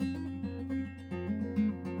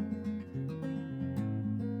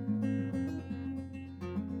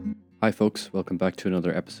Hi folks, welcome back to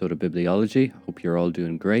another episode of Bibliology. Hope you're all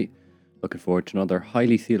doing great. Looking forward to another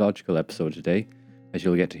highly theological episode today, as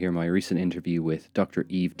you'll get to hear my recent interview with Dr.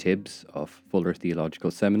 Eve Tibbs of Fuller Theological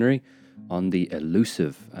Seminary on the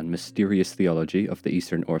elusive and mysterious theology of the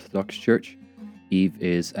Eastern Orthodox Church. Eve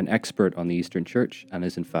is an expert on the Eastern Church and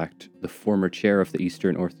is in fact the former chair of the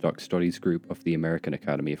Eastern Orthodox Studies Group of the American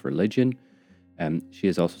Academy of Religion. She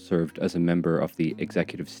has also served as a member of the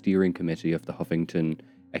Executive Steering Committee of the Huffington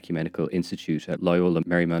Ecumenical Institute at Loyola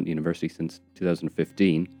Marymount University since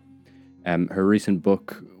 2015. Her recent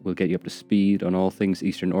book will get you up to speed on all things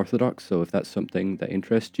Eastern Orthodox, so if that's something that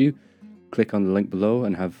interests you, click on the link below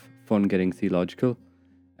and have fun getting theological.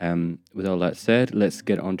 With all that said, let's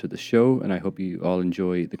get on to the show, and I hope you all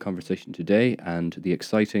enjoy the conversation today and the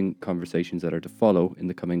exciting conversations that are to follow in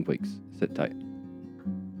the coming weeks. Sit tight.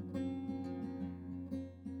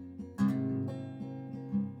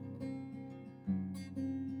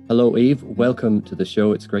 Hello, Eve. Welcome to the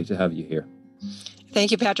show. It's great to have you here.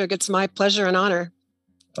 Thank you, Patrick. It's my pleasure and honor.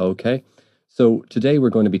 Okay. So today we're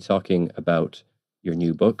going to be talking about your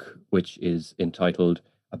new book, which is entitled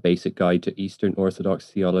A Basic Guide to Eastern Orthodox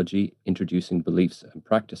Theology, Introducing Beliefs and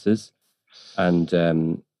Practices. And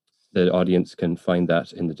the audience can find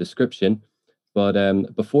that in the description. But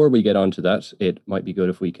before we get on to that, it might be good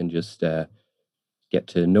if we can just get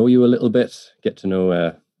to know you a little bit, get to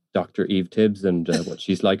know Dr. Eve Tibbs and what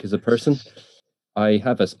she's like as a person. I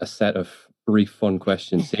have a set of brief, fun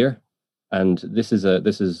questions here, and this is a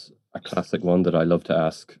classic one that I love to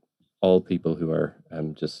ask all people who are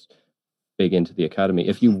just big into the academy.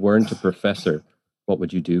 If you weren't a professor, what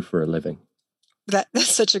would you do for a living?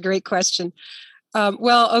 That's such a great question.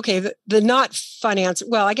 The not fun answer.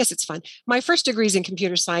 Well, I guess it's fun. My first degree is in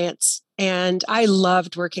computer science, and I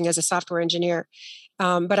loved working as a software engineer.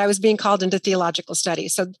 But I was being called into theological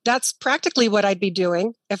studies. So that's practically what I'd be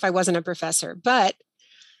doing if I wasn't a professor. But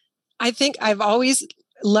I think I've always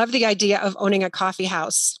loved the idea of owning a coffee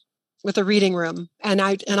house with a reading room, and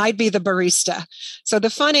I'd be the barista. So the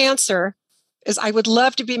fun answer is I would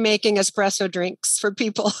love to be making espresso drinks for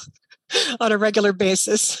people on a regular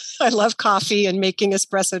basis. I love coffee and making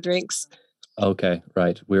espresso drinks. Okay,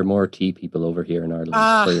 right. We're more tea people over here in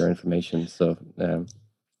Ireland, for your information. So,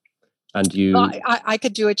 and you, well, I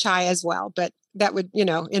could do a chai as well, but that would,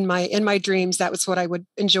 in my dreams, that was what I would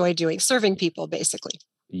enjoy doing, serving people, basically.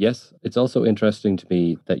 Yes, it's also interesting to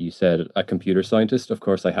me that you said a computer scientist. Of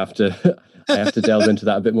course, I have to delve into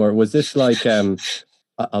that a bit more. Was this like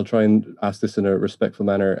I'll try and ask this in a respectful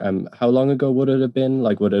manner. How long ago would it have been?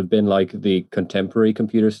 Like, would it have been like the contemporary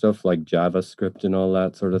computer stuff, like JavaScript and all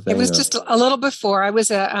that sort of thing? It was just a little before. I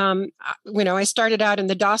was I started out in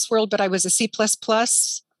the DOS world, but I was a C++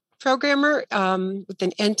 programmer with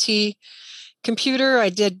an NT computer. I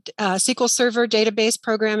did SQL Server database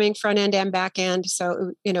programming, front end and back end.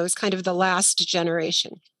 So, it was kind of the last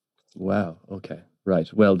generation. Wow. Okay.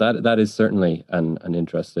 Right. Well, that is certainly an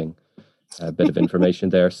interesting bit of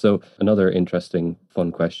information there. So another interesting,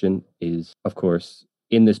 fun question is, of course,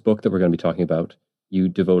 in this book that we're going to be talking about, you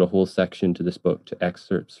devote a whole section to this book to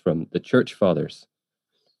excerpts from the Church Fathers.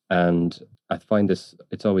 And I find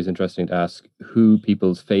it's always interesting to ask who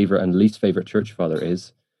people's favorite and least favorite church father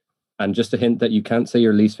is. And just a hint that you can't say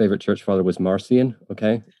your least favorite church father was Marcion,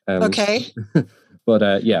 okay? Okay. But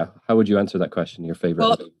how would you answer that question? Your favorite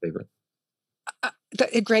and least favorite?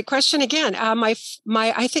 A great question again. I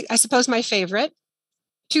suppose my favorite,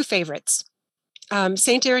 two favorites,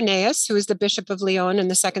 Saint Irenaeus, who was the Bishop of Lyon in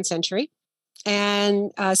the 2nd century,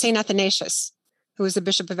 and Saint Athanasius, who was the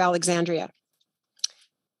Bishop of Alexandria.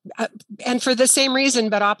 And for the same reason,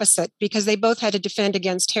 but opposite, because they both had to defend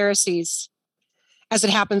against heresies, as it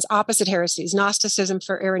happens, opposite heresies, Gnosticism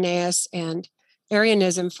for Irenaeus and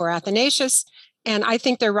Arianism for Athanasius. And I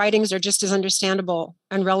think their writings are just as understandable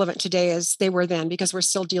and relevant today as they were then, because we're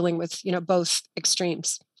still dealing with, both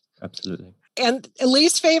extremes. Absolutely. And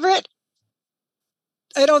least favorite,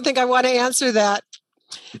 I don't think I want to answer that.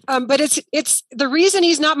 But it's the reason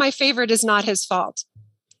he's not my favorite is not his fault.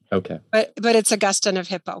 Okay. But it's Augustine of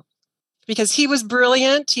Hippo, because he was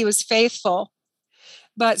brilliant, he was faithful.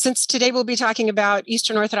 But since today we'll be talking about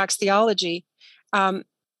Eastern Orthodox theology,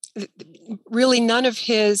 really none of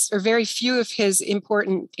his, or very few of his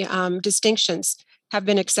important distinctions have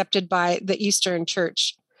been accepted by the Eastern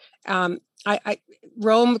Church. Rome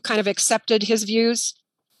kind of accepted his views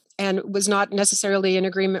and was not necessarily in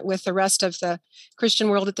agreement with the rest of the Christian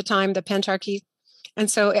world at the time, the Pentarchy.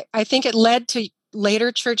 And so I think it led to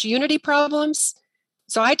later church unity problems.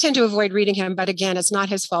 So I tend to avoid reading him, but again, it's not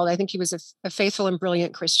his fault. I think he was a faithful and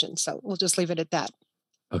brilliant Christian. So we'll just leave it at that.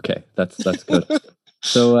 Okay, that's good.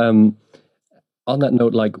 So On that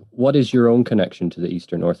note, like, what is your own connection to the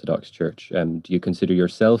Eastern Orthodox Church? Do you consider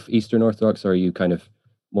yourself Eastern Orthodox, or are you kind of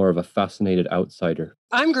more of a fascinated outsider?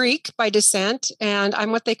 I'm Greek by descent, and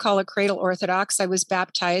I'm what they call a cradle Orthodox. I was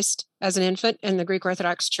baptized as an infant in the Greek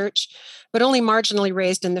Orthodox Church, but only marginally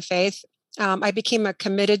raised in the faith. I became a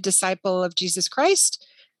committed disciple of Jesus Christ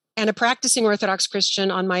and a practicing Orthodox Christian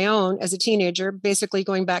on my own as a teenager, basically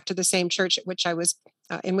going back to the same church at which I was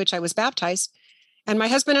in which I was baptized. And my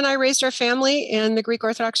husband and I raised our family in the Greek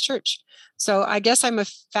Orthodox Church. So I guess I'm a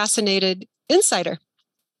fascinated insider.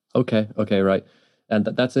 Okay, right. And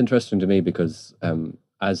that's interesting to me because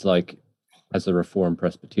as like as a Reformed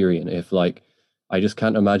Presbyterian, if like I just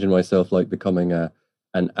can't imagine myself like becoming a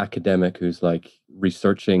an academic who's like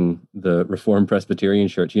researching the Reformed Presbyterian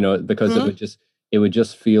Church, because Mm-hmm. it would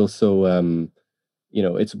just feel so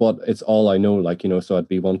it's all I know, like, so I'd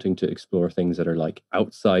be wanting to explore things that are like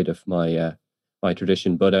outside of my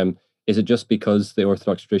tradition. But is it just because the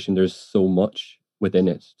Orthodox tradition there's so much within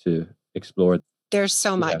it to explore? There's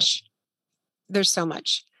so Yeah. much. There's so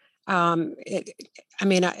much. It, I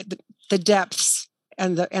mean, the depths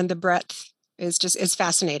and the breadth is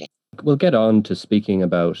fascinating. We'll get on to speaking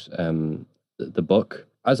about the book.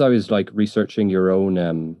 As I was like researching your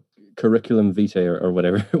own curriculum vitae, or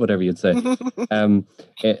whatever whatever you'd say,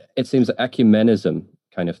 it seems that ecumenism,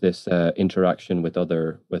 kind of this interaction with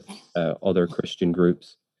other Christian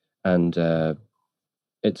groups, and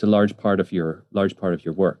it's a large part of your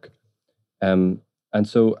work. And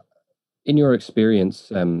so, in your experience,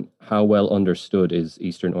 how well understood is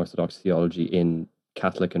Eastern Orthodox theology in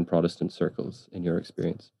Catholic and Protestant circles? In your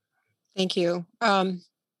experience? Thank you.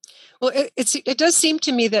 Well, it does seem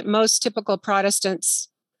to me that most typical Protestants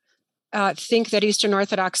think that Eastern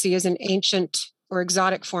Orthodoxy is an ancient or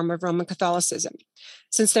exotic form of Roman Catholicism,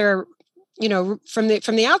 since there, from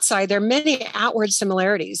the outside, there are many outward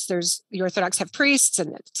similarities. There's the Orthodox have priests,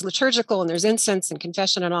 and it's liturgical, and there's incense and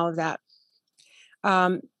confession and all of that.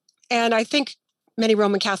 And I think many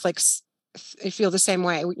Roman Catholics feel the same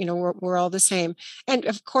way. We're all the same, and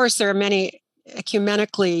of course, there are many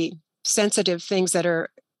ecumenically sensitive things that are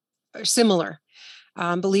similar.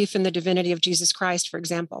 Belief in the divinity of Jesus Christ, for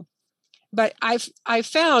example. But I've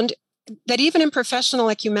found that even in professional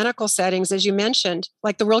ecumenical settings, as you mentioned,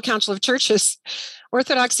 like the World Council of Churches,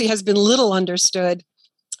 Orthodoxy has been little understood.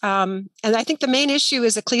 And I think the main issue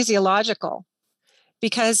is ecclesiological,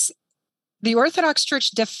 because the Orthodox Church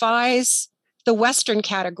defies the Western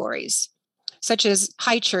categories, such as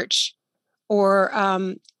high church or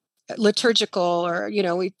liturgical or,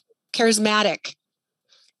 charismatic.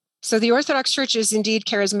 So the Orthodox Church is indeed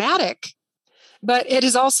charismatic, but it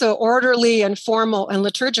is also orderly and formal and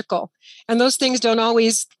liturgical. And those things don't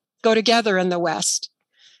always go together in the West.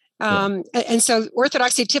 And so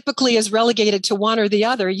Orthodoxy typically is relegated to one or the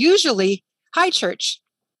other, usually high church,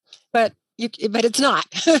 but it's not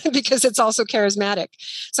because it's also charismatic.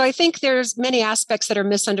 So I think there's many aspects that are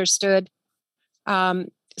misunderstood.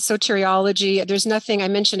 Soteriology, there's nothing, I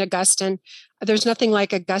mentioned Augustine, there's nothing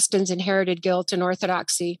like Augustine's inherited guilt in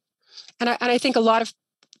Orthodoxy. And I think a lot of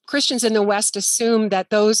Christians in the West assume that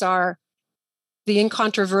those are the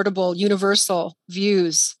incontrovertible, universal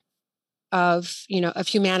views of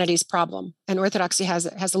humanity's problem, and Orthodoxy has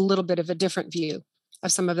a little bit of a different view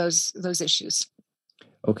of some of those issues.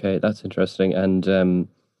 Okay, that's interesting. And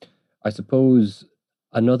I suppose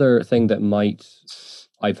another thing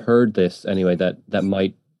I've heard this anyway, that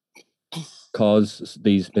might cause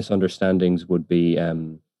these misunderstandings would be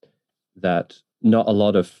that not a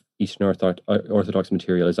lot of Eastern Orthodox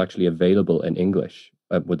material is actually available in English.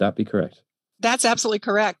 Would that be correct? That's absolutely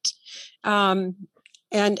correct. And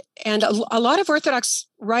a lot of Orthodox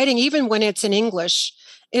writing, even when it's in English,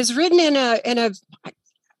 is written in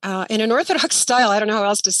an Orthodox style. I don't know how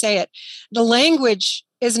else to say it. The language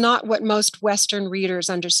is not what most Western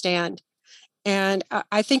readers understand. And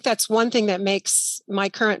I think that's one thing that makes my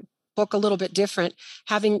current book a little bit different.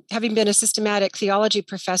 Having been a systematic theology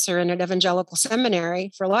professor in an evangelical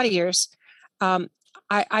seminary for a lot of years, I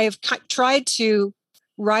have tried to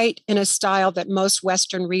write in a style that most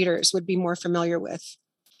Western readers would be more familiar with.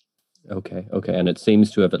 Okay, and it seems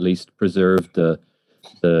to have at least preserved the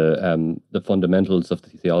fundamentals of the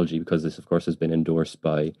theology, because this, of course, has been endorsed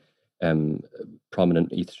by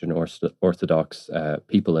prominent Eastern Orthodox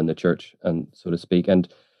people in the church, and so to speak. And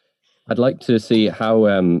I'd like to see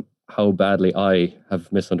how badly I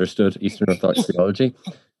have misunderstood Eastern Orthodox theology.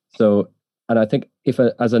 So, and I think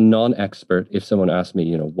as a non-expert, if someone asked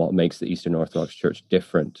me, what makes the Eastern Orthodox Church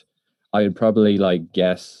different, I would probably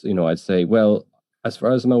guess, I'd say, well, as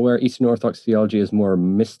far as I'm aware, Eastern Orthodox theology is more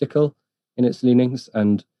mystical in its leanings,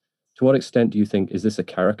 and to what extent do you think, is this a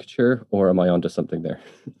caricature or am I onto something there?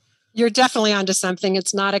 You're definitely onto something.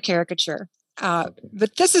 It's not a caricature. Okay.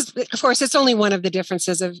 But this is, of course, it's only one of the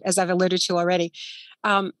differences, as I've alluded to already.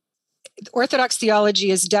 Orthodox theology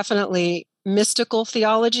is definitely mystical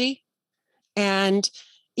theology, and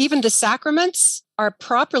even the sacraments are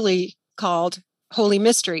properly called holy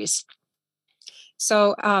mysteries.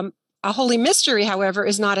 So a holy mystery, however,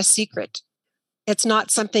 is not a secret. It's not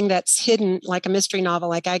something that's hidden like a mystery novel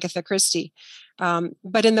like Agatha Christie.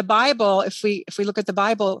 But in the Bible, if we look at the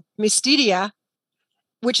Bible, mysteria,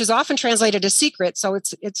 which is often translated as secret, so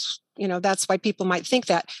it's that's why people might think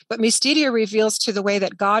that. But mysteria reveals to the way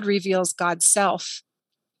that God reveals God's self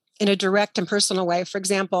in a direct and personal way. For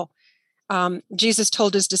example, Jesus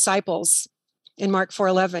told his disciples in Mark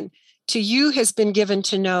 4:11, "To you has been given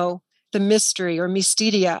to know the mystery or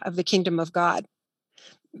mysteria of the kingdom of God."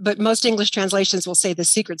 But most English translations will say the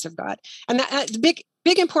secrets of God. And that's a big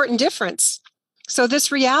important difference. So this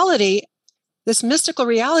reality, this mystical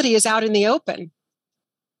reality, is out in the open,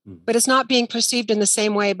 but it's not being perceived in the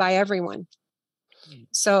same way by everyone.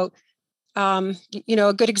 So, a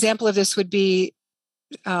good example of this would be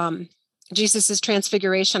Jesus's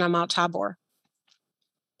transfiguration on Mount Tabor.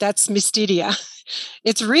 That's mysteria.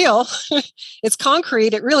 It's real. It's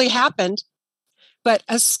concrete. It really happened. But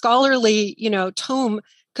a scholarly, tome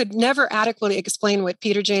could never adequately explain what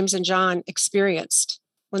Peter, James, and John experienced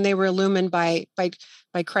when they were illumined by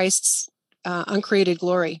Christ's uncreated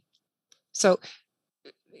glory. So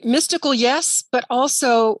mystical, yes, but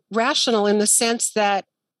also rational in the sense that,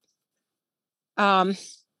 not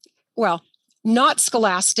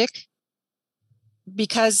scholastic,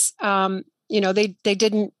 because they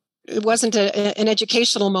didn't. It wasn't an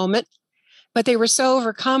educational moment, but they were so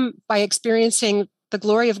overcome by experiencing the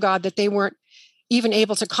glory of God that they weren't even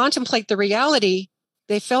able to contemplate the reality.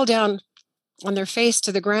 They fell down on their face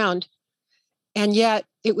to the ground, and yet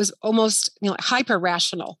it was almost hyper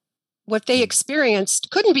rational. What they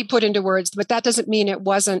experienced couldn't be put into words, but that doesn't mean it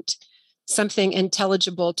wasn't something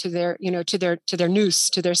intelligible to their to their nous,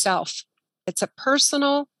 to their self. It's a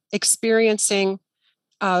personal experiencing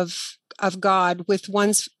of God with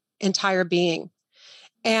one's entire being,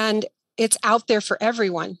 and it's out there for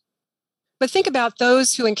everyone. But think about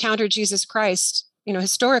those who encountered Jesus Christ,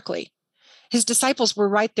 historically. His disciples were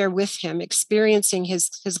right there with him, experiencing his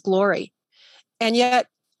glory. And yet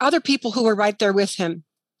other people who were right there with him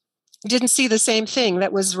didn't see the same thing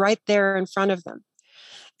that was right there in front of them.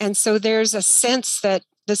 And so there's a sense that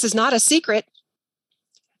this is not a secret.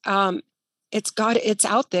 It's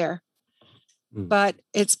out there, but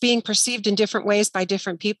it's being perceived in different ways by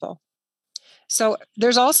different people. So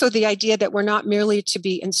there's also the idea that we're not merely to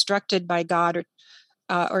be instructed by God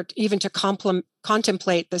or even to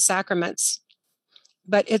contemplate the sacraments,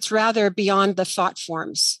 but it's rather beyond the thought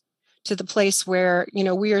forms, to the place where,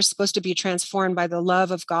 we are supposed to be transformed by the love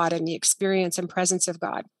of God and the experience and presence of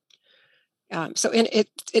God.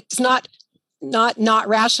 It's not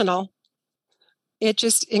rational. It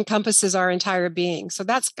just encompasses our entire being. So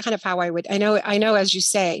that's kind of how I know, as you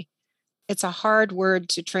say, it's a hard word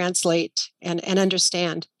to translate and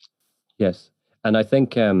understand. Yes. And I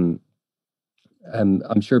think I'm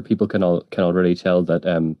sure people can already tell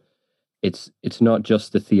that it's not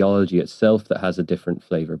just the theology itself that has a different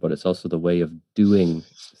flavor, but it's also the way of doing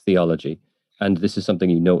theology. And this is something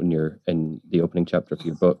you note in the opening chapter of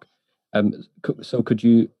your book. So could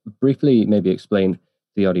you briefly maybe explain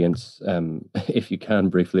the audience, if you can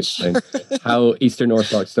briefly explain how Eastern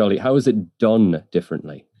Orthodox theology, how is it done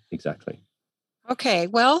differently exactly? Okay,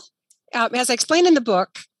 well, as I explained in the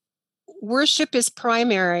book, worship is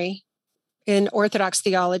primary in Orthodox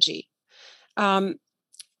theology.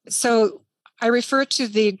 So I refer to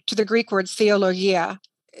the Greek word theologia.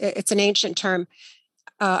 It's an ancient term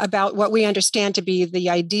about what we understand to be the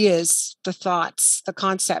ideas, the thoughts, the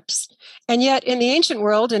concepts. And yet, in the ancient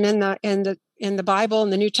world and in the Bible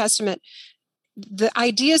and the New Testament, the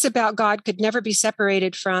ideas about God could never be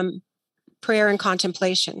separated from prayer and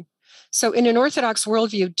contemplation. So, in an Orthodox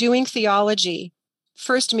worldview, doing theology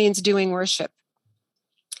first means doing worship.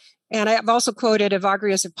 And I have also quoted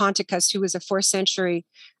Evagrius of Ponticus, who was a 4th century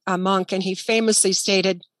monk, and he famously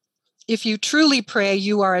stated, "If you truly pray,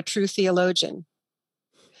 you are a true theologian.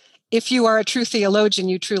 If you are a true theologian,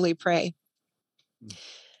 you truly pray."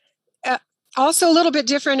 Also, a little bit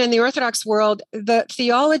different in the Orthodox world, the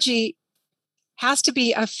theology has to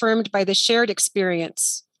be affirmed by the shared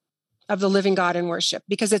experience of the living God in worship,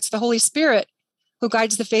 because it's the Holy Spirit who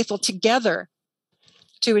guides the faithful together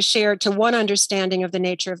to one understanding of the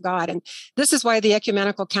nature of God. And this is why the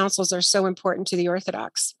ecumenical councils are so important to the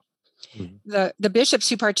Orthodox. Mm-hmm. The bishops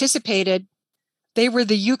who participated They were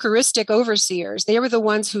the Eucharistic overseers. They were the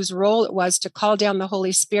ones whose role it was to call down the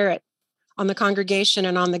Holy Spirit on the congregation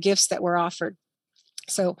and on the gifts that were offered.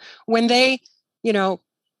 So when they,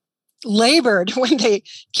 labored, when they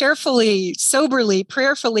carefully, soberly,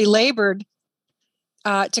 prayerfully labored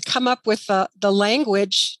to come up with the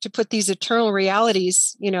language to put these eternal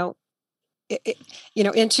realities, into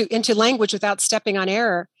language without stepping on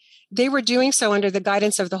error, they were doing so under the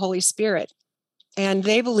guidance of the Holy Spirit. And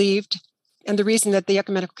they believed, and the reason that the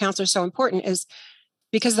Ecumenical Council is so important is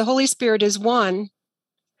because the Holy Spirit is one,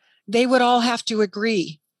 they would all have to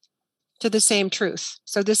agree to the same truth.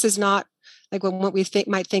 So this is not like what we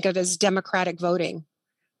might think of as democratic voting.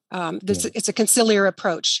 It's a conciliar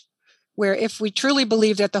approach, where if we truly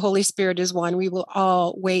believe that the Holy Spirit is one, we will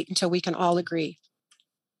all wait until we can all agree.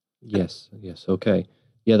 Yes. Okay.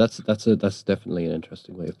 Yeah, that's definitely an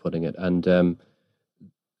interesting way of putting it. And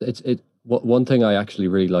one thing I actually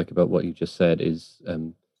really like about what you just said is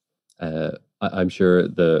I'm sure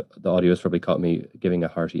the audio has probably caught me giving a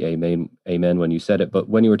hearty amen when you said it. But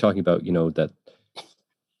when you were talking about, that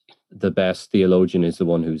the best theologian is the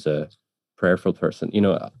one who's a prayerful person,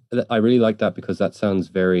 I really like that, because that sounds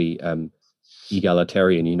very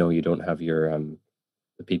egalitarian. You don't have your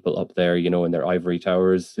the people up there, in their ivory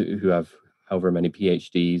towers who have however many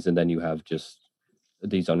PhDs, and then you have just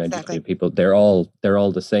these uneducated people. They're all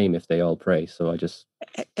the same if they all pray. So I just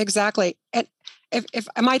exactly. And if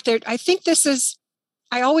I might, I think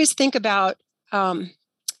I always think about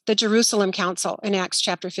the Jerusalem Council in Acts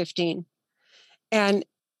chapter 15, and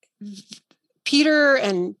Peter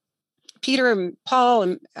and Paul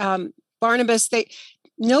and Barnabas.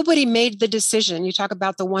 Nobody made the decision. You talk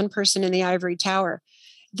about the one person in the ivory tower.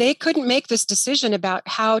 They couldn't make this decision about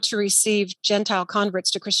how to receive Gentile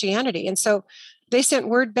converts to Christianity. And so they sent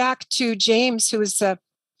word back to James, who was the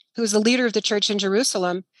leader of the church in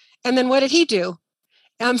Jerusalem. And then what did he do?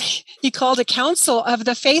 He called a council of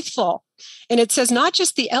the faithful. And it says not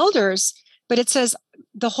just the elders, but it says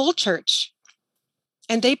the whole church.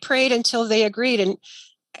 And they prayed until they agreed. And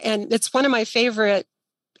it's one of my favorite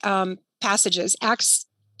passages, Acts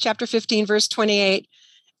chapter 15, verse 28.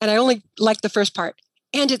 And I only like the first part.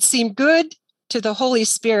 And it seemed good to the Holy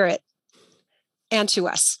Spirit and to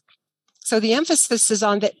us. So the emphasis is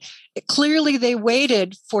on that. Clearly, they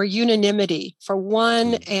waited for unanimity, for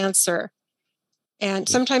one answer. And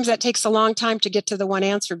sometimes that takes a long time to get to the one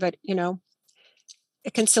answer. But,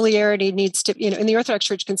 conciliarity needs to, in the Orthodox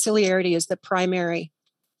Church, conciliarity is the primary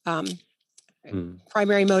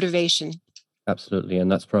motivation. Absolutely.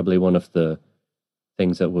 And that's probably one of the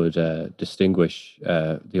things that would distinguish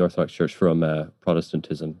the Orthodox Church from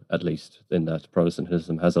Protestantism, at least, in that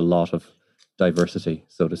Protestantism has a lot of diversity,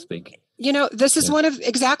 so to speak. This is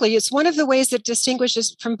it's one of the ways that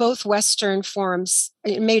distinguishes from both Western forms,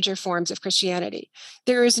 major forms of Christianity.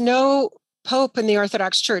 There is no Pope in the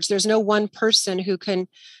Orthodox Church. There's no one person who can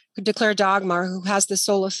declare dogma or who has the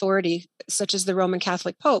sole authority, such as the Roman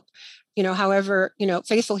Catholic Pope, however,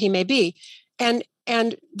 faithful he may be. And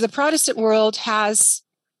the Protestant world has,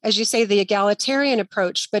 as you say, the egalitarian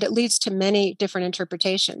approach, but it leads to many different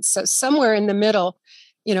interpretations. So somewhere in the middle,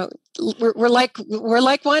 we're like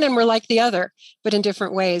one and we're like the other, but in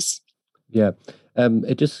different ways. Yeah.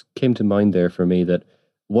 It just came to mind there for me that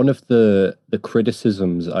one of the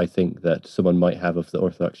criticisms I think that someone might have of the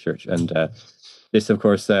Orthodox Church, and this, of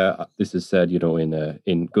course, this is said,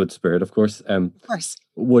 in good spirit, of course,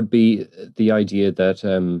 would be the idea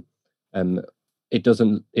that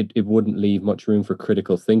it wouldn't leave much room for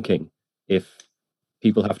critical thinking if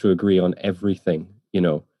people have to agree on everything,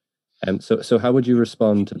 So how would you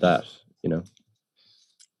respond to that,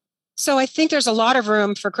 So I think there's a lot of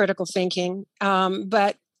room for critical thinking,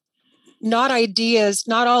 but not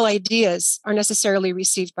all ideas are necessarily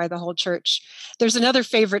received by the whole church. There's another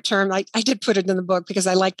favorite term. I did put it in the book because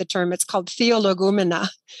I like the term. It's called theologumena.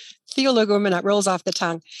 Theologumena rolls off the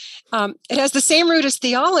tongue. It has the same root as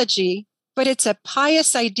theology, but it's a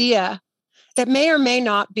pious idea that may or may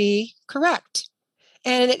not be correct.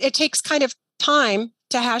 And it takes kind of time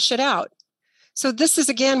to hash it out. So this is,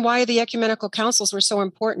 again, why the ecumenical councils were so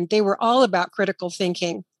important. They were all about critical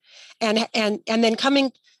thinking and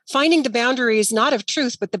then finding the boundaries, not of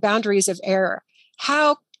truth, but the boundaries of error.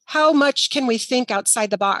 How much can we think outside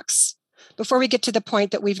the box before we get to the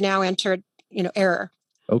point that we've now entered, error?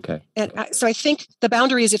 Okay. And so I think the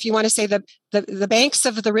boundaries, if you want to say the banks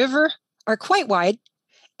of the river are quite wide.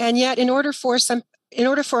 And yet in order for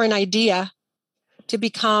an idea to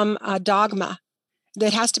become a dogma,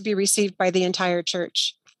 that has to be received by the entire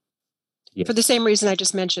church. Yes. For the same reason I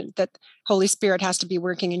just mentioned, that Holy Spirit has to be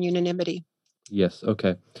working in unanimity. Yes.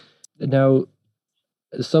 Okay. Now,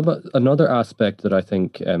 Another aspect that I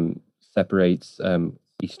think separates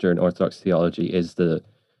Eastern Orthodox theology is the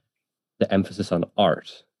emphasis on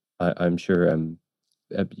art. I'm sure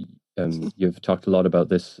uh, you've talked a lot about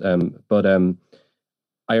this, but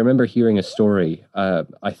I remember hearing a story.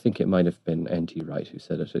 I think it might have been N.T. Wright who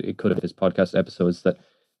said it. It could have his podcast episodes that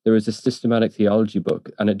there was a systematic theology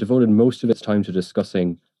book, and it devoted most of its time to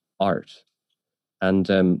discussing art. And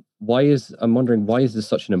I'm wondering, why is this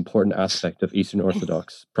such an important aspect of Eastern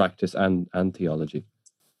Orthodox practice and theology?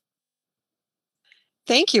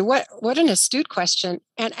 Thank you. What an astute question.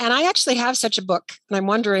 And I actually have such a book, and I'm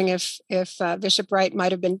wondering if Bishop Wright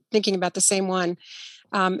might have been thinking about the same one.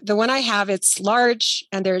 The one I have, it's large,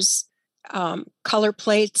 and there's color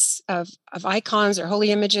plates of icons or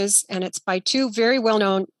holy images, and it's by two very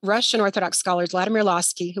well-known Russian Orthodox scholars, Vladimir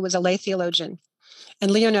Lossky, who was a lay theologian,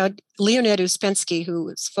 and Leonid Uspensky,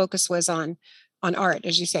 whose focus was on art,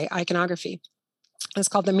 as you say, iconography. It's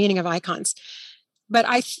called The Meaning of Icons. But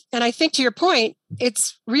I think, to your point,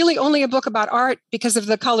 it's really only a book about art because of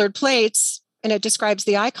the colored plates, and it describes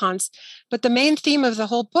the icons. But the main theme of the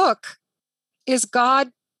whole book is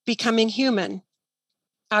God becoming human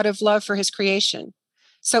out of love for his creation.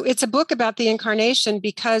 So it's a book about the incarnation,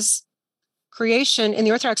 because creation in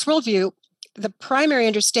the Orthodox worldview, the primary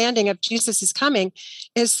understanding of Jesus' coming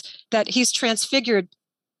is that he's transfigured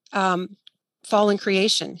fallen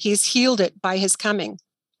creation. He's healed it by his coming.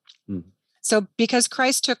 So because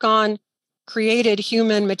Christ took on created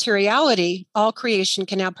human materiality, all creation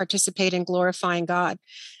can now participate in glorifying God.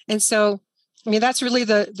 And so, I mean, that's really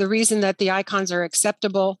the reason that the icons are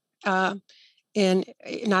acceptable, not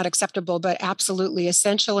acceptable, but absolutely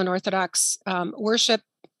essential in Orthodox worship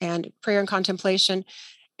and prayer and contemplation.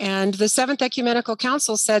 And the Seventh Ecumenical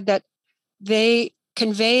Council said that they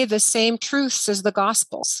convey the same truths as the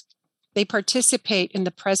Gospels. They participate in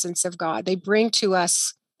the presence of God. They bring to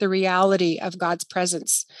us the reality of God's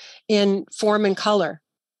presence in form and color,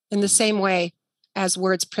 in the same way as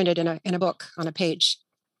words printed in a book on a page.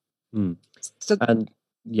 So, and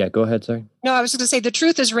yeah, go ahead. Sorry. No, I was going to say the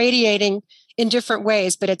truth is radiating in different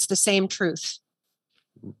ways, but it's the same truth.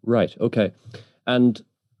 Right. Okay. And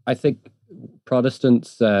I think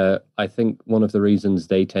Protestants, I think one of the reasons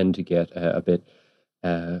they tend to get a bit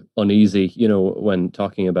uneasy, when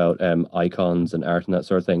talking about icons and art and that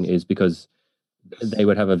sort of thing, is because they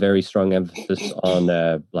would have a very strong emphasis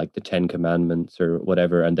on like the Ten Commandments or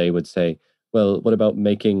whatever, and they would say, well, what about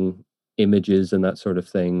making images and that sort of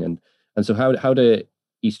thing? And so how do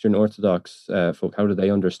Eastern Orthodox folk, how do they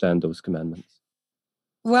understand those commandments?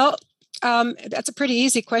 Well, that's a pretty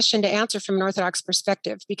easy question to answer from an Orthodox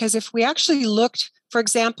perspective, because if we actually looked, for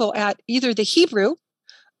example, at either the Hebrew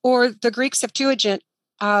or the Greek Septuagint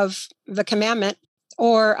of the commandment,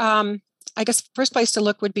 or I guess first place to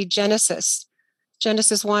look would be Genesis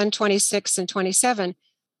 1, 26 and 27.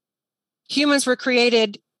 Humans were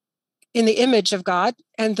created in the image of God,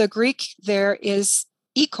 and the Greek there is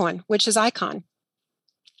ikon, which is icon.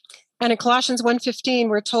 And in Colossians 1:15,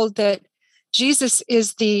 we're told that Jesus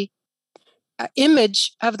is the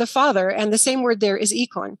image of the Father, and the same word there is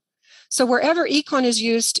ikon. So wherever ikon is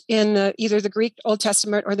used in either the Greek Old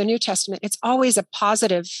Testament or the New Testament, it's always a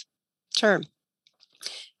positive term.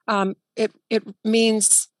 It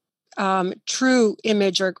means true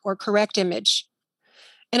image or correct image.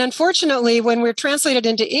 And unfortunately, when we're translated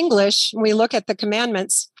into English, we look at the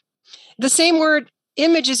commandments, the same word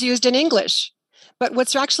image is used in English, but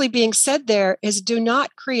what's actually being said there is do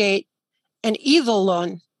not create an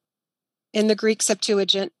eidolon in the Greek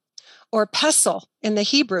Septuagint, or pesel in the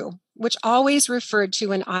Hebrew, which always referred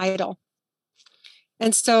to an idol.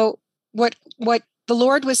 And so what the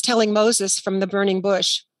Lord was telling Moses from the burning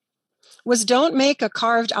bush was, don't make a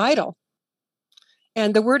carved idol.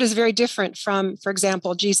 And the word is very different from, for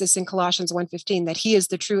example, Jesus in Colossians 1:15, that he is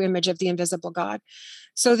the true image of the invisible God.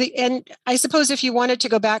 So and I suppose if you wanted to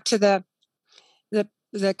go back to the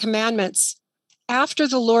commandments, after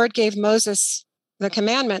the Lord gave Moses the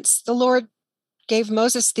commandments, the Lord gave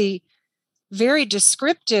Moses the very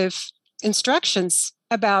descriptive instructions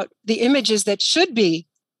about the images that should be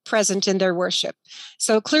present in their worship.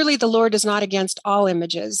 So clearly the Lord is not against all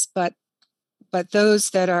images, but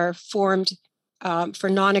those that are formed for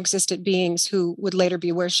non-existent beings who would later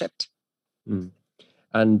be worshipped.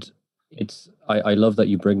 And I love that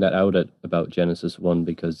you bring that out about Genesis 1,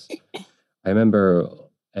 because I remember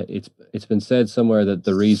it's been said somewhere that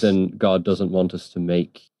the reason God doesn't want us to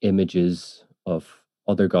make images of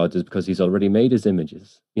other gods is because he's already made his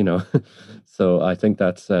images, So I think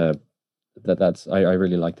that's I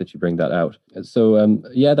really like that you bring that out. So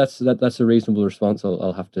yeah, that's a reasonable response.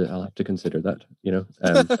 I'll have to consider that.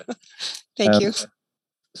 Thank you.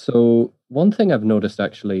 So one thing I've noticed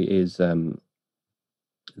actually is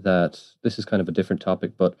that this is kind of a different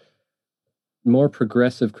topic, but more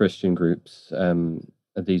progressive Christian groups,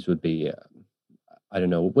 these would be, I don't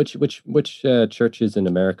know, which churches in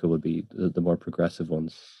America would be the more progressive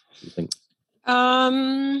ones, do you think?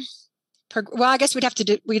 Um, well, I guess we'd have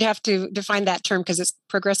to define that term because it's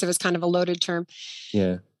progressive is kind of a loaded term.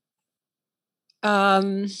 Yeah.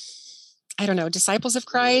 Um, I don't know, Disciples of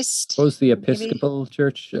Christ, Suppose the maybe. Episcopal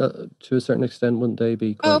Church, to a certain extent, wouldn't they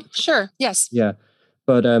be Oh, quite? sure, yes. Yeah,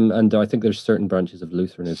 but and I think there's certain branches of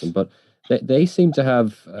Lutheranism, but they seem to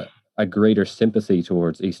have a greater sympathy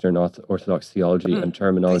towards Eastern Orthodox theology Mm, and I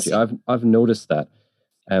terminology. see. I've noticed that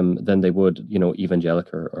than they would,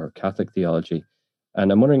 evangelical or Catholic theology. And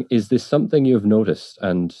I'm wondering, is this something you've noticed?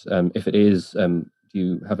 And if it is, do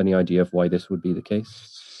you have any idea of why this would be the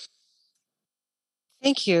case?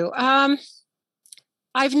 Thank you.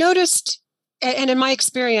 I've noticed, and in my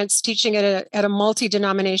experience teaching at a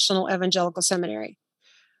multi-denominational evangelical seminary,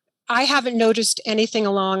 I haven't noticed anything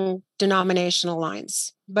along denominational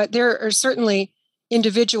lines, but there are certainly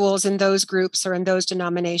individuals in those groups or in those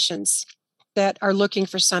denominations that are looking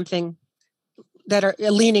for something, that are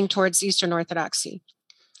leaning towards Eastern Orthodoxy.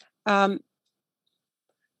 Um,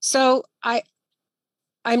 so I'm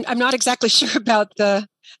not exactly sure about as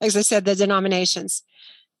I said, the denominations.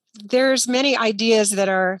 There's many ideas that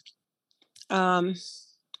are um,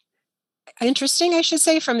 interesting, I should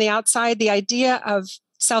say, from the outside. The idea of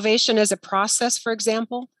salvation as a process, for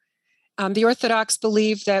example. The Orthodox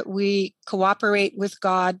believe that we cooperate with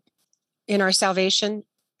God in our salvation.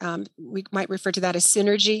 We might refer to that as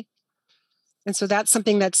synergy. And so that's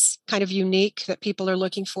something that's kind of unique that people are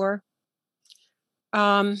looking for.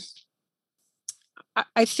 I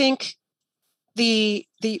think the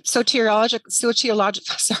soteriological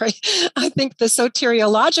sorry, I think the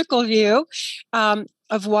soteriological view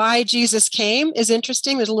of why Jesus came is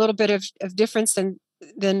interesting. There's a little bit of difference than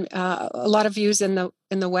a lot of views in the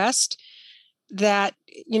West. That,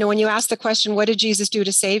 when you ask the question, what did Jesus do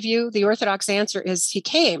to save you? The Orthodox answer is he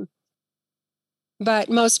came. But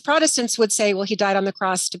most Protestants would say, well, he died on the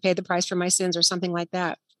cross to pay the price for my sins or something like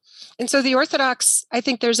that. And so the Orthodox, I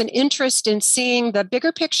think there's an interest in seeing the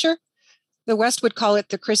bigger picture. The West would call it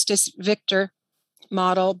the Christus Victor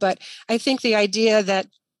model, but I think the idea that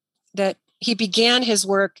he began his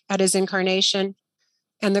work at his incarnation,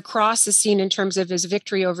 and the cross is seen in terms of his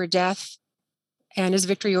victory over death and his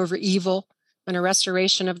victory over evil and a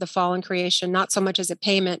restoration of the fallen creation, not so much as a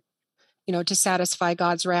payment, to satisfy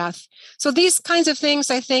God's wrath. So these kinds of things,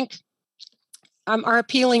 I think, are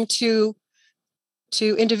appealing to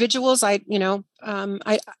individuals. I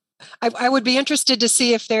would be interested to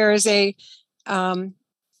see if there is a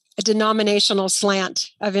denominational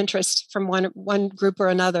slant of interest from one group or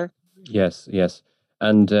another. Yes, yes.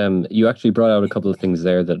 And you actually brought out a couple of things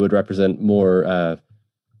there that would represent more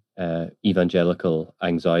evangelical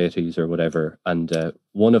anxieties or whatever. And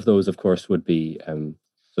one of those, of course, would be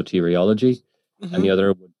soteriology, and the Mm-hmm.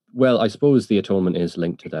 other would, well, I suppose the atonement is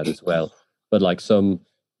linked to that as well. But like some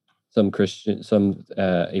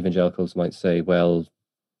evangelicals might say, well,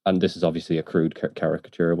 and this is obviously a crude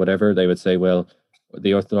caricature or whatever, they would say, well,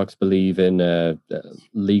 the Orthodox believe in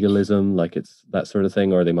legalism, like it's that sort of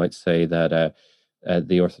thing, or they might say that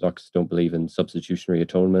the Orthodox don't believe in substitutionary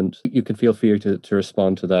atonement. You can feel free to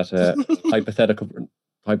respond to that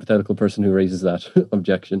hypothetical person who raises that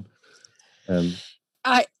objection.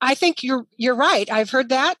 I think you're right. I've heard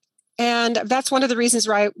that, and that's one of the reasons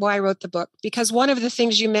why I wrote the book, because one of the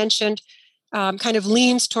things you mentioned kind of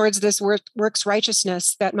leans towards this works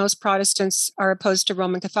righteousness that most Protestants are opposed to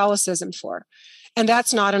Roman Catholicism for, and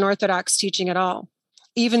that's not an Orthodox teaching at all.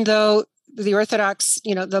 Even though the Orthodox,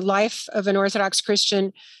 the life of an Orthodox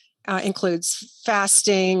Christian includes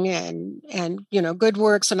fasting and good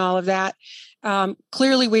works and all of that.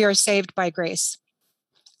 Clearly, we are saved by grace.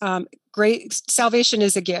 Great salvation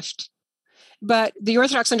is a gift, but the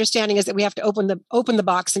Orthodox understanding is that we have to open the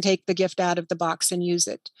box and take the gift out of the box and use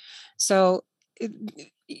it. So,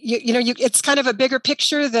 it's kind of a bigger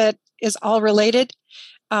picture that is all related.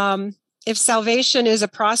 If salvation is a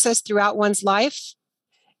process throughout one's life,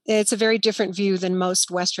 it's a very different view than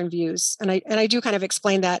most Western views, and I do kind of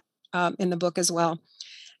explain that in the book as well.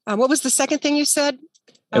 What was the second thing you said?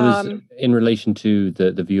 It was in relation to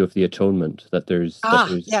the view of the atonement, that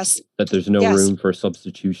Yes, there's no yes. room for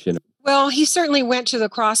substitution. Well, he certainly went to the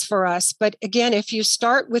cross for us. But again, if you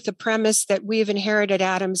start with the premise that we've inherited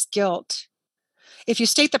Adam's guilt, if you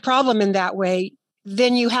state the problem in that way,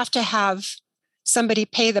 then you have to have somebody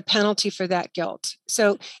pay the penalty for that guilt?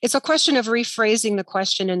 So it's a question of rephrasing the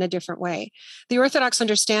question in a different way. The Orthodox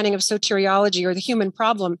understanding of soteriology, or the human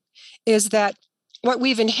problem, is that what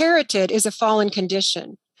we've inherited is a fallen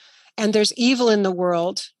condition, and there's evil in the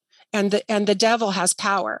world, and the devil has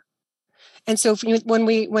power. And so when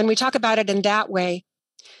we talk about it in that way,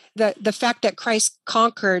 the fact that Christ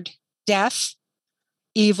conquered death,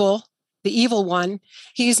 evil, the evil one,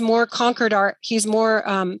 he's more conquered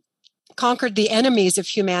the enemies of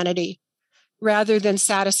humanity rather than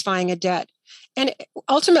satisfying a debt. And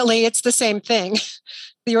ultimately, it's the same thing.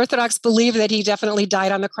 The Orthodox believe that he definitely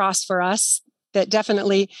died on the cross for us, that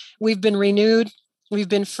definitely we've been renewed, we've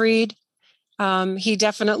been freed. He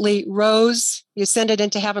definitely rose, he ascended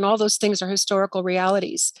into heaven. All those things are historical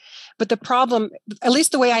realities. But the problem, at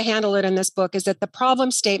least the way I handle it in this book, is that the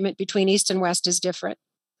problem statement between East and West is different.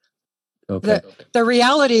 Okay. The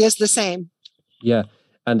reality is the same. Yeah.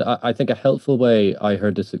 And I think a helpful way I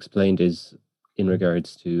heard this explained is in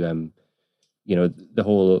regards to, the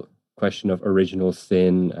whole question of original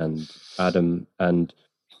sin and Adam, and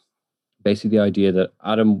basically the idea that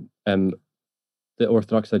Adam, the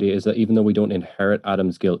Orthodox idea is that even though we don't inherit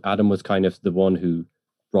Adam's guilt, Adam was kind of the one who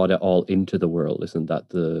brought it all into the world. Isn't that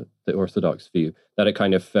the Orthodox view? That it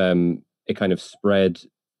kind of spread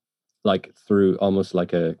like through, almost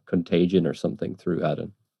like a contagion or something, through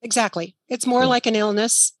Adam. Exactly. It's more like an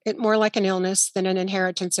illness. More like an illness than an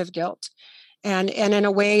inheritance of guilt. And in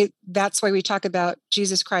a way, that's why we talk about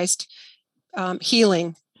Jesus Christ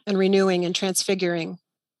healing and renewing and transfiguring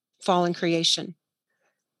fallen creation.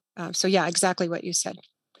 So yeah, exactly what you said.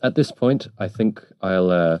 At this point, I think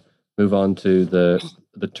I'll move on to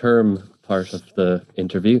the term part of the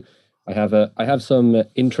interview. I have some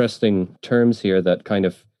interesting terms here that kind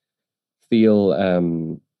of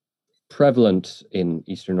feel prevalent in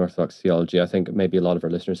Eastern Orthodox theology. I think maybe a lot of our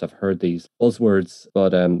listeners have heard these buzzwords, but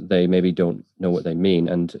they maybe don't know what they mean.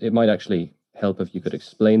 And it might actually help if you could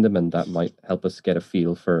explain them, and that might help us get a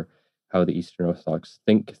feel for how the Eastern Orthodox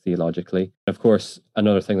think theologically. Of course,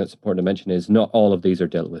 another thing that's important to mention is not all of these are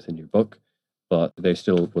dealt with in your book, but they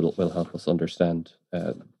still will help us understand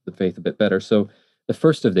the faith a bit better. So the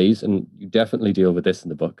first of these, and you definitely deal with this in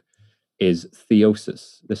the book, is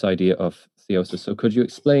theosis, this idea of theosis. So could you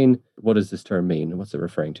explain, what does this term mean? What's it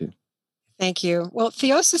referring to? Thank you. Well,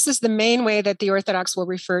 theosis is the main way that the Orthodox will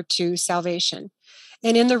refer to salvation.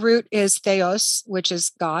 And in the root is theos, which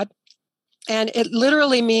is God. And it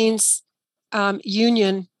literally means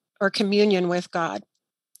union or communion with God.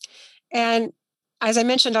 And as I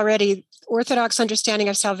mentioned already, Orthodox understanding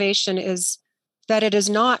of salvation is that it is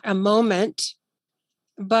not a moment,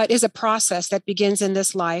 but is a process that begins in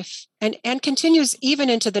this life and continues even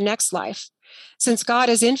into the next life. Since God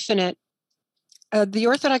is infinite, the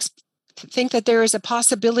Orthodox think that there is a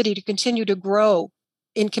possibility to continue to grow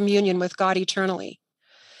in communion with God eternally.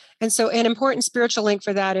 And so an important spiritual link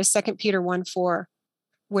for that is 2 Peter 1:4,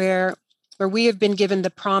 where we have been given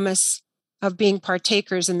the promise of being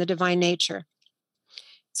partakers in the divine nature.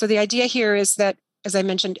 So the idea here is that, as I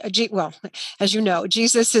mentioned, as you know,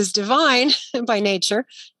 Jesus is divine by nature,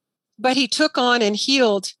 but he took on and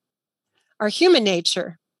healed our human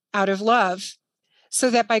nature out of love,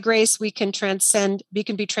 so that by grace we can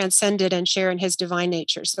be transcended and share in his divine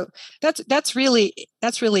nature. So that's really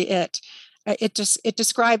it. It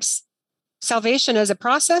describes salvation as a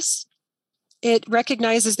process. It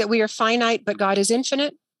recognizes that we are finite, but God is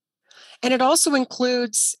infinite, and it also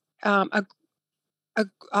includes a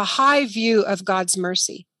high view of God's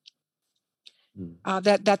mercy.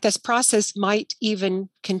 That this process might even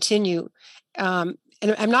continue. And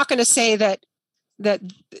I'm not going to say that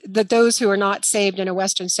those who are not saved in a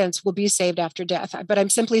Western sense will be saved after death, but I'm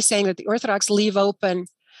simply saying that the Orthodox leave open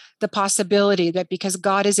the possibility that because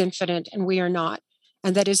God is infinite and we are not,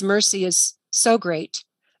 and that his mercy is so great,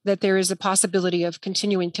 that there is a possibility of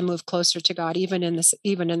continuing to move closer to God, even in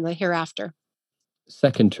the hereafter.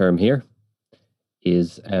 Second term here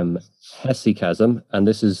is hesychasm, and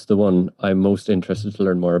this is the one I'm most interested to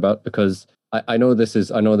learn more about, because I know this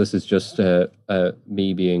is just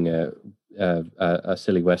me being a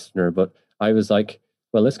silly Westerner, but I was like,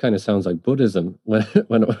 well, this kind of sounds like Buddhism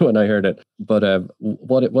when I heard it. But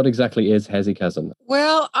what exactly is hesychasm?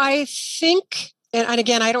 Well, I think, and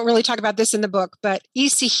again, I don't really talk about this in the book, but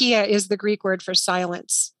ησυχία is the Greek word for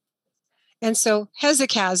silence. And so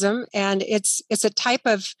hesychasm, and it's a type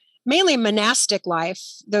of mainly monastic life,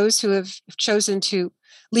 those who have chosen to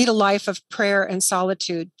lead a life of prayer and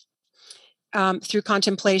solitude through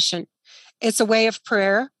contemplation. It's a way of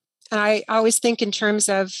prayer. And I always think in terms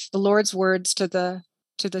of the Lord's words to the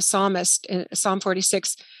psalmist in Psalm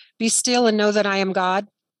 46, be still and know that I am God.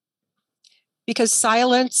 because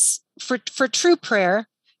silence, for true prayer,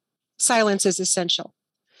 silence is essential.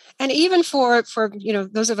 And even for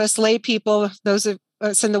those of us lay people, those of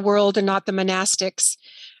us in the world and not the monastics,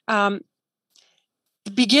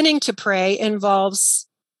 beginning to pray involves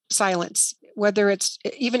silence,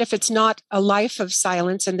 even if it's not a life of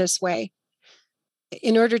silence in this way.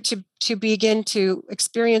 In order to begin to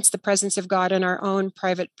experience the presence of God in our own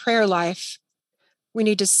private prayer life, we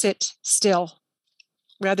need to sit still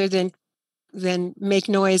rather than make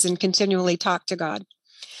noise and continually talk to God.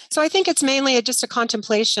 So I think it's mainly just a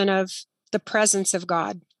contemplation of the presence of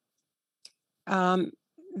God.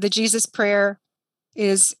 The Jesus prayer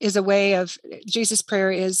is a way of, Jesus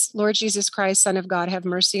prayer is, Lord Jesus Christ, Son of God, have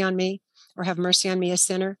mercy on me, or have mercy on me, a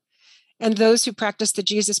sinner. And those who practice the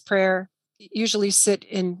Jesus prayer usually sit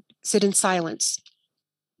in silence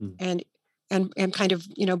and kind of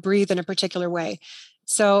breathe in a particular way.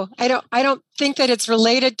 So I don't think that it's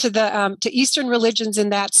related to the to Eastern religions in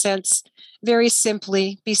that sense. Very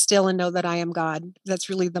simply, be still and know that I am God. That's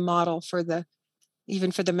really the model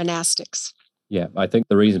even for the monastics. Yeah, I think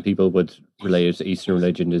the reason people would relate it to Eastern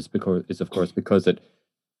religion is of course because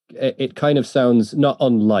it kind of sounds not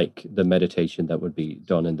unlike the meditation that would be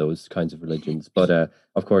done in those kinds of religions, but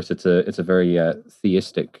of course it's a very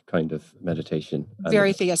theistic kind of meditation.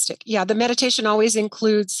 Very theistic. Yeah, the meditation always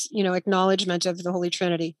includes acknowledgement of the Holy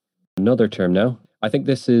Trinity. Another term now. I think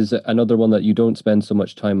this is another one that you don't spend so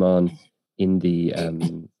much time on in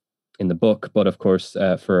the book, but of course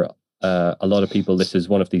for a lot of people, this is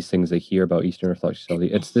one of these things they hear about Eastern Orthodox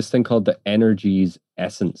theology. It's this thing called the energies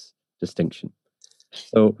essence distinction.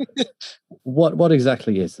 So what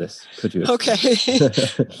exactly is this? Could you explain?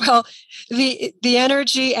 Okay. Well, the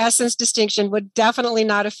energy essence distinction would definitely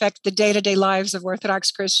not affect the day-to-day lives of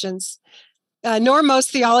Orthodox Christians, nor most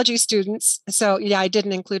theology students. So yeah, I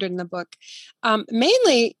didn't include it in the book.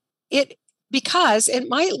 Mainly because it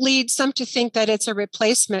might lead some to think that it's a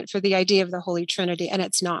replacement for the idea of the Holy Trinity, and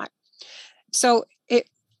it's not. So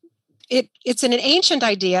it's an ancient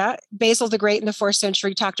idea. Basil the Great in the 4th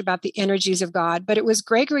century talked about the energies of God, but it was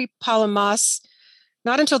Gregory Palamas,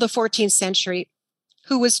 not until the 14th century,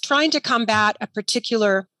 who was trying to combat a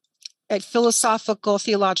particular philosophical,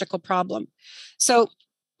 theological problem. So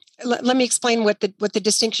let me explain what the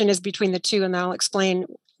distinction is between the two, and then I'll explain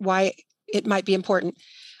why it might be important.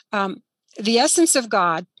 The essence of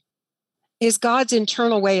God is God's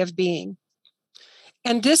internal way of being.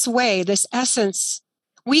 And this essence,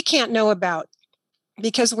 we can't know about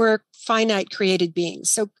because we're finite created beings.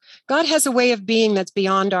 So God has a way of being that's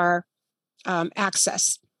beyond our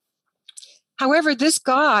access. However, this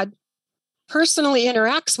God personally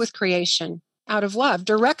interacts with creation out of love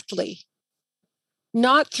directly,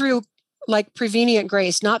 not through like prevenient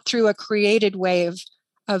grace, not through a created way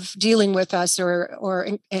of dealing with us or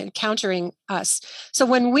encountering us. So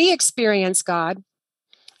when we experience God,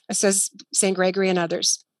 says St. Gregory and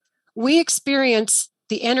others, we experience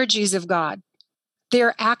the energies of God.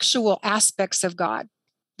 They're actual aspects of God,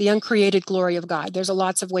 the uncreated glory of God. There's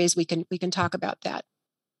lots of ways we can talk about that.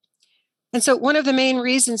 And so one of the main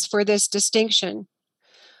reasons for this distinction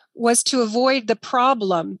was to avoid the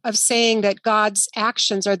problem of saying that God's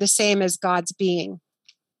actions are the same as God's being.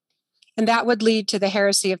 And that would lead to the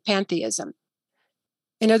heresy of pantheism.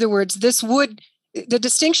 In other words, the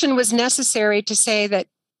distinction was necessary to say that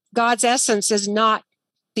God's essence is not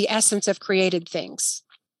the essence of created things.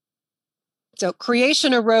 So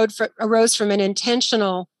creation arose from an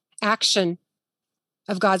intentional action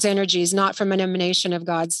of God's energies, not from an emanation of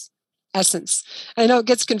God's essence. I know it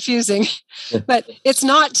gets confusing, but it's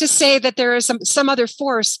not to say that there is some other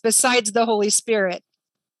force besides the Holy Spirit.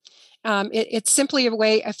 It's simply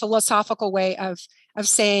a philosophical way of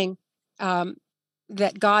saying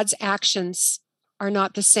that God's actions are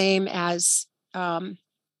not the same as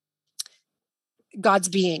God's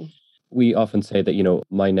being. We often say that,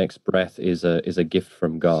 my next breath is a gift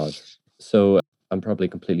from God. So I'm probably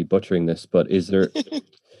completely butchering this, but is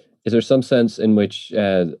there some sense in which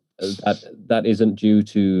that isn't due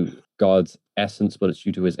to God's essence, but it's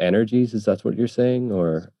due to his energies? Is that what you're saying?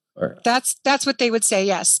 Or that's what they would say,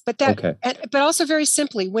 yes. But okay. But also very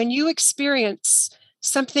simply, when you experience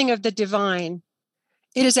something of the divine,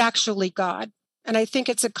 it is actually God. And I think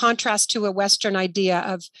it's a contrast to a Western idea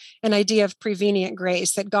of prevenient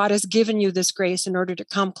grace, that God has given you this grace in order to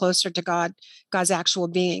come closer to God's actual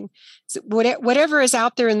being. So whatever is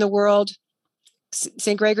out there in the world,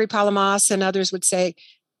 St. Gregory Palamas and others would say,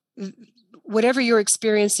 whatever you're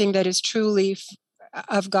experiencing that is truly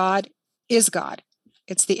of God is God.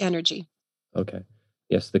 It's the energy. Okay.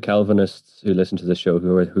 Yes, the Calvinists who listen to the show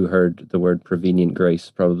who heard the word prevenient grace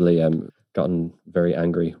probably gotten very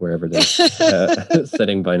angry wherever they're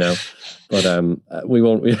sitting by now. But we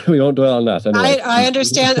won't dwell on that anyway. I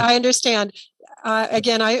understand.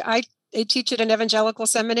 Again, I teach at an evangelical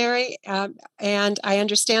seminary, and I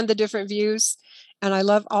understand the different views, and I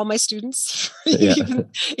love all my students,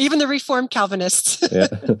 even the Reformed Calvinists. Yeah.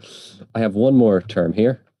 I have one more term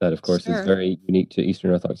here that, of course, Sure. is very unique to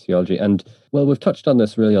Eastern Orthodox theology. And, well, we've touched on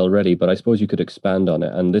this really already, but I suppose you could expand on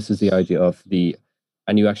it. And this is the idea of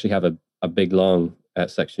and you actually have a big, long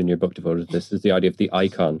section in your book devoted to this, is the idea of the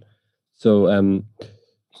icon. So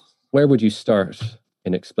where would you start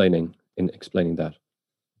in explaining that?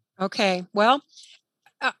 Okay, well,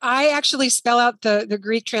 I actually spell out the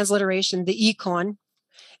Greek transliteration, the icon,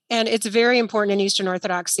 and it's very important in Eastern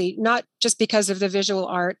Orthodoxy, not just because of the visual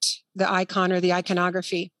art, the icon or the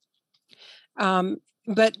iconography,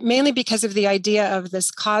 but mainly because of the idea of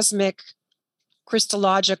this cosmic,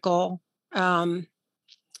 Christological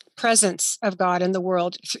presence of God in the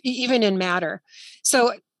world, even in matter.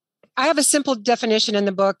 So I have a simple definition in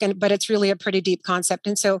the book, but it's really a pretty deep concept.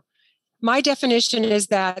 And so my definition is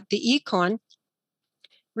that the icon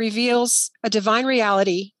reveals a divine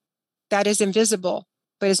reality that is invisible,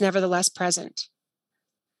 but is nevertheless present.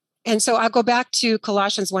 And so I'll go back to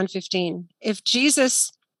Colossians 1:15. If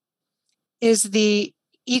Jesus is the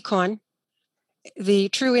icon, the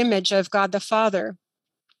true image of God the Father,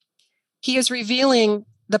 he is revealing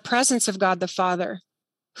the presence of God the Father,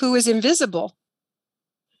 who is invisible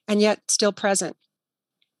and yet still present.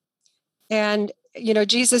 And,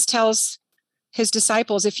 Jesus tells his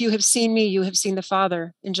disciples, if you have seen me, you have seen the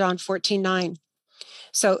Father, in John 14:9.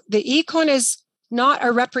 So the icon is not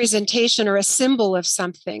a representation or a symbol of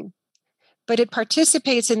something, but it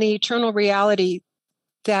participates in the eternal reality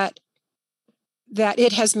that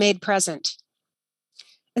it has made present.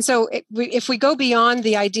 And so if we go beyond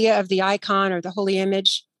the idea of the icon or the holy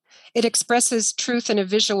image, it expresses truth in a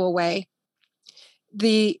visual way.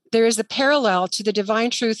 There is a parallel to the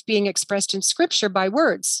divine truth being expressed in Scripture by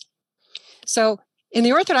words. So in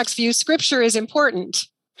the Orthodox view, Scripture is important,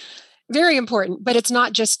 very important, but it's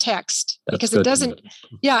not just text. That's because good.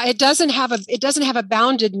 it doesn't have a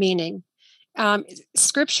bounded meaning.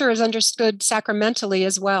 Scripture is understood sacramentally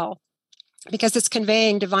as well, because it's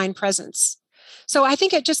conveying divine presence. So I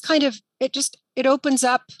think it opens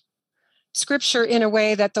up Scripture in a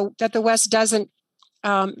way that the West doesn't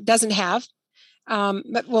have.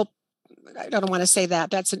 But I don't want to say that.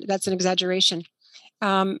 That's an exaggeration.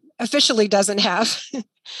 Officially doesn't have.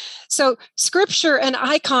 So Scripture and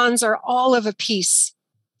icons are all of a piece.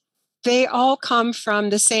 They all come from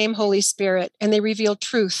the same Holy Spirit, and they reveal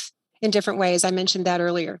truth in different ways. I mentioned that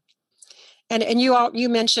earlier. And you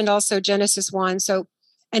mentioned also Genesis 1. So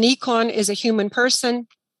an icon is a human person.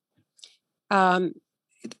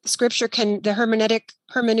 Scripture the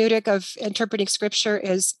hermeneutic of interpreting Scripture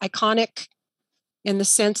is iconic in the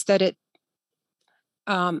sense that it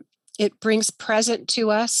brings present to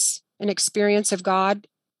us an experience of God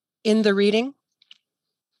in the reading.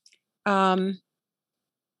 Then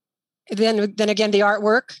again, the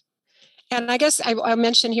artwork. And I guess I'll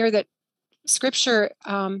mention here that Scripture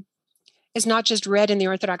is not just read in the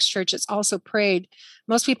Orthodox Church, it's also prayed.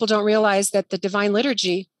 Most people don't realize that the Divine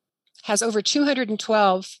Liturgy has over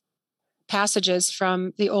 212 passages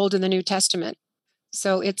from the Old and the New Testament.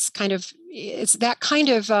 So it's that kind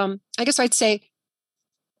of, I guess I'd say,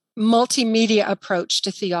 multimedia approach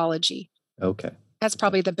to theology. Okay. That's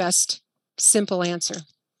probably the best simple answer.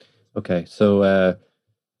 Okay, so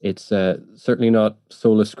it's certainly not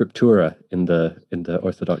sola scriptura in the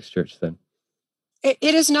Orthodox Church then.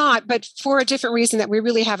 It is not, but for a different reason that we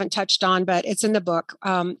really haven't touched on, but it's in the book.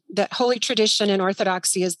 That holy tradition in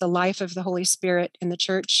Orthodoxy is the life of the Holy Spirit in the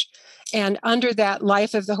Church. And under that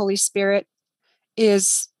life of the Holy Spirit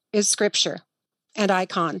is Scripture and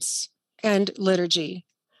icons and liturgy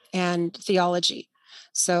and theology.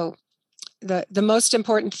 So the most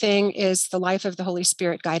important thing is the life of the Holy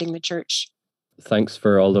Spirit guiding the Church. Thanks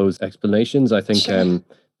for all those explanations. I think Sure.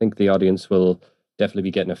 think the audience will definitely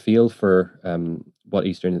be getting a feel for what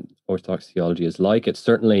Eastern Orthodox theology is like. It's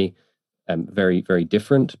certainly very, very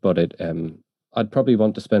different, but I'd probably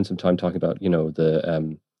want to spend some time talking about,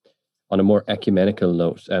 the on a more ecumenical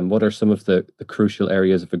note. What are some of the crucial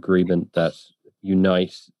areas of agreement that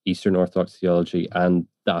unite Eastern Orthodox theology and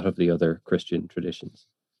that of the other Christian traditions?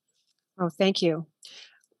 Oh, thank you.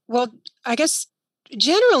 Well, I guess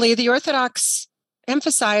generally the Orthodox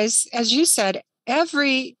emphasize, as you said,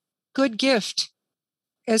 every good gift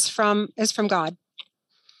is from God.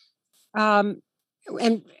 And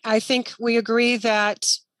I think we agree that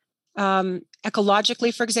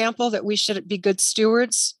ecologically, for example, that we should be good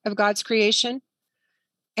stewards of God's creation.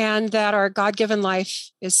 and that our God-given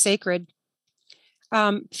life is sacred.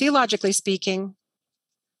 Theologically speaking,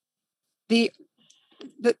 the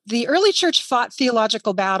early church fought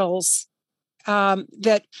theological battles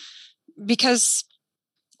that because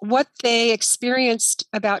what they experienced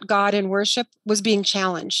about God in worship was being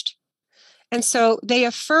challenged. And so they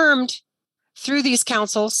affirmed through these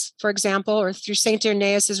councils, for example, or through St.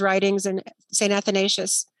 Irenaeus' writings and St.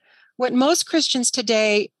 Athanasius, what most Christians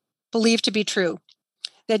today believe to be true,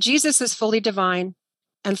 that Jesus is fully divine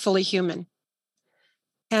and fully human.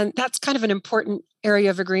 And that's kind of an important area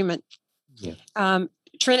of agreement. Yeah.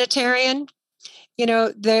 Trinitarian,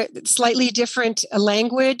 the slightly different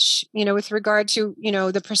language, with regard to,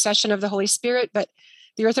 the procession of the Holy Spirit, but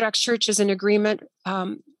the Orthodox Church is in agreement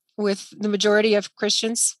with the majority of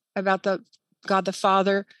Christians about the God the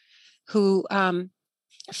Father, who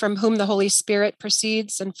from whom the Holy Spirit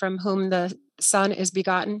proceeds and from whom the Son is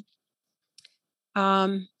begotten.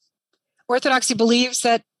 Orthodoxy believes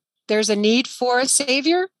that there's a need for a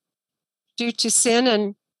Savior due to sin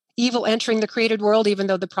and evil entering the created world, even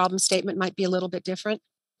though the problem statement might be a little bit different,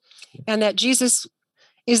 and that Jesus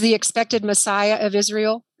is the expected Messiah of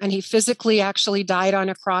Israel, and he physically actually died on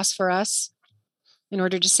a cross for us in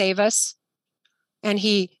order to save us. And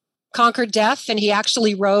he conquered death, and he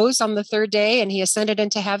actually rose on the third day, and he ascended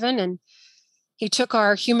into heaven, and he took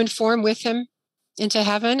our human form with him into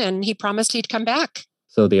heaven, and he promised he'd come back.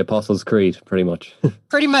 So the Apostles' Creed, pretty much.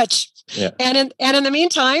 Pretty much. Yeah. And in the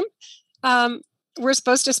meantime, we're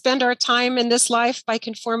supposed to spend our time in this life by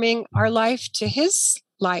conforming our life, to his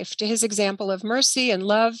example of mercy and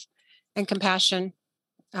love and compassion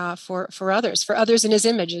for others in his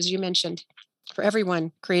image, as you mentioned, for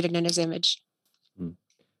everyone created in his image.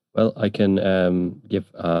 Well, I can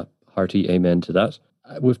give a hearty amen to that.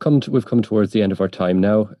 We've come towards the end of our time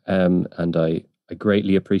now, and I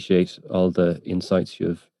greatly appreciate all the insights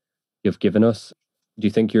you've given us. Do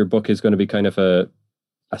you think your book is going to be kind of a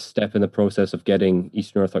step in the process of getting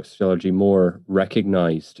Eastern Orthodox theology more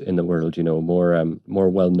recognized in the world, more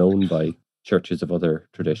well known by churches of other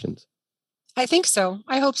traditions? I think so.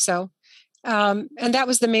 I hope so. And that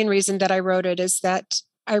was the main reason that I wrote it, is that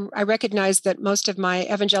I recognized that most of my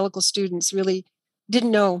evangelical students really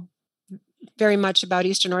didn't know very much about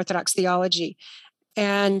Eastern Orthodox theology.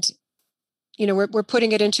 And, we're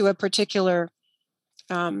putting it into a particular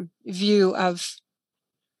view of,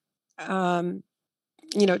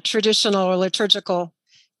 traditional or liturgical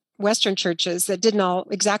Western churches that didn't all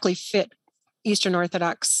exactly fit Eastern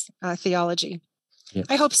Orthodox theology. Yeah.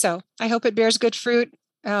 I hope so. I hope it bears good fruit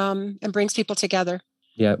and brings people together.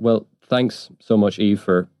 Yeah, well, thanks so much, Eve,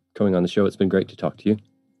 for coming on the show. It's been great to talk to you.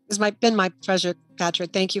 It's been my pleasure,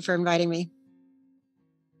 Patrick. Thank you for inviting me.